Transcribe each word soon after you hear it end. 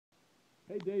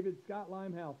Hey David, Scott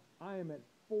Limehouse. I am at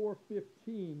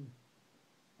 415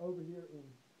 over here in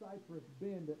Cypress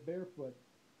Bend at Barefoot.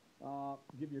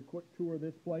 Give you a quick tour of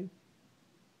this place.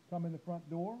 Come in the front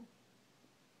door,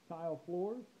 tile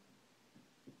floors.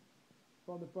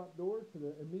 From the front door to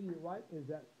the immediate right is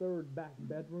that third back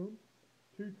bedroom.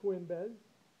 2 twin beds.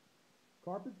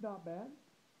 Carpet's not bad.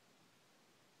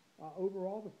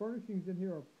 Overall, the furnishings in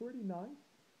here are pretty nice.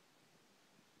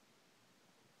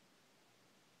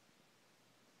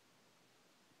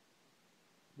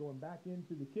 Going back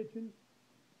into the kitchen.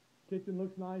 Kitchen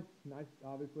looks nice. Nice,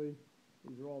 obviously.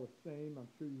 These are all the same. I'm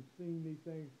sure you've seen these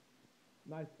things.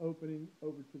 Nice opening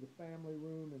over to the family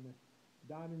room and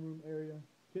the dining room area.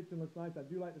 Kitchen looks nice. I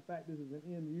do like the fact this is an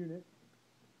end unit.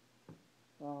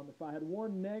 If I had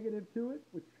one negative to it,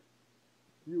 which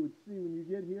you would see when you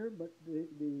get here, but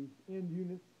the end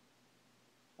units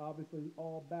obviously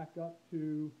all back up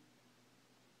to,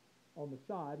 on the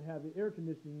side, have the air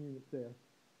conditioning units there.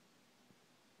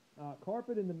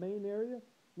 Carpet in the main area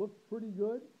looks pretty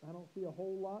good. I don't see a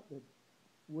whole lot that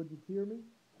would deter me.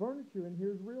 Furniture in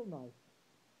here is real nice.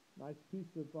 Nice piece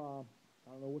of,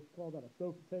 I don't know what you call that, a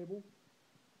sofa table.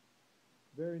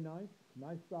 Very nice.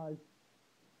 Nice size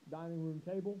dining room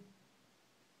table.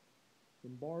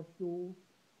 Some bar stools.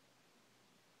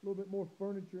 A little bit more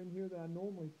furniture in here than I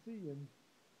normally see in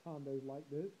condos like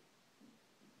this.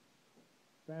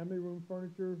 Family room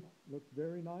furniture looks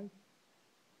very nice.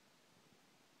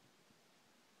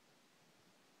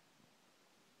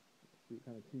 Let's see what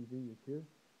kind of TV is here.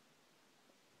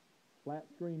 Flat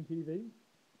screen TV.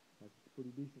 That's a pretty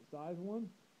decent size one.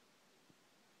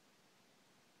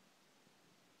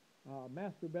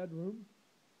 Master bedroom.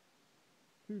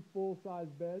 2 full-size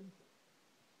beds.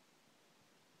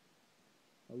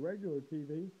 A regular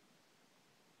TV.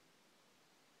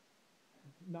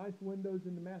 Nice windows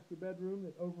in the master bedroom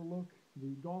that overlook the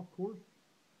golf course.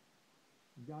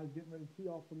 The guy's getting ready to tee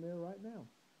off from there right now.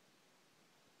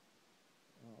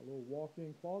 A little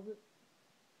walk-in closet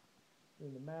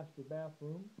in the master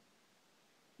bathroom.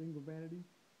 Single vanity,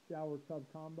 shower tub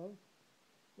combo.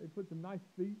 They put some nice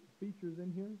features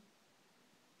in here.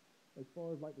 As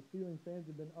far as like the ceiling fans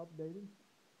have been updated.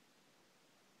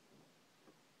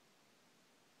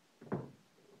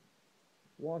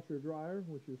 Washer dryer,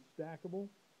 which is stackable.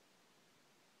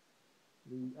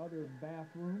 The other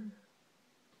bathroom.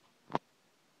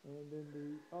 And then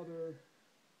the other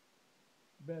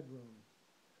bedroom.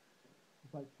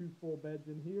 It's like 2 full beds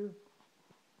in here.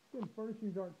 Again,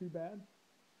 furnishings aren't too bad.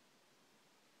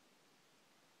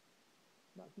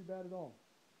 Not too bad at all.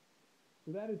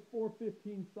 So that is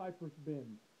 415 Cypress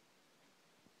Bend.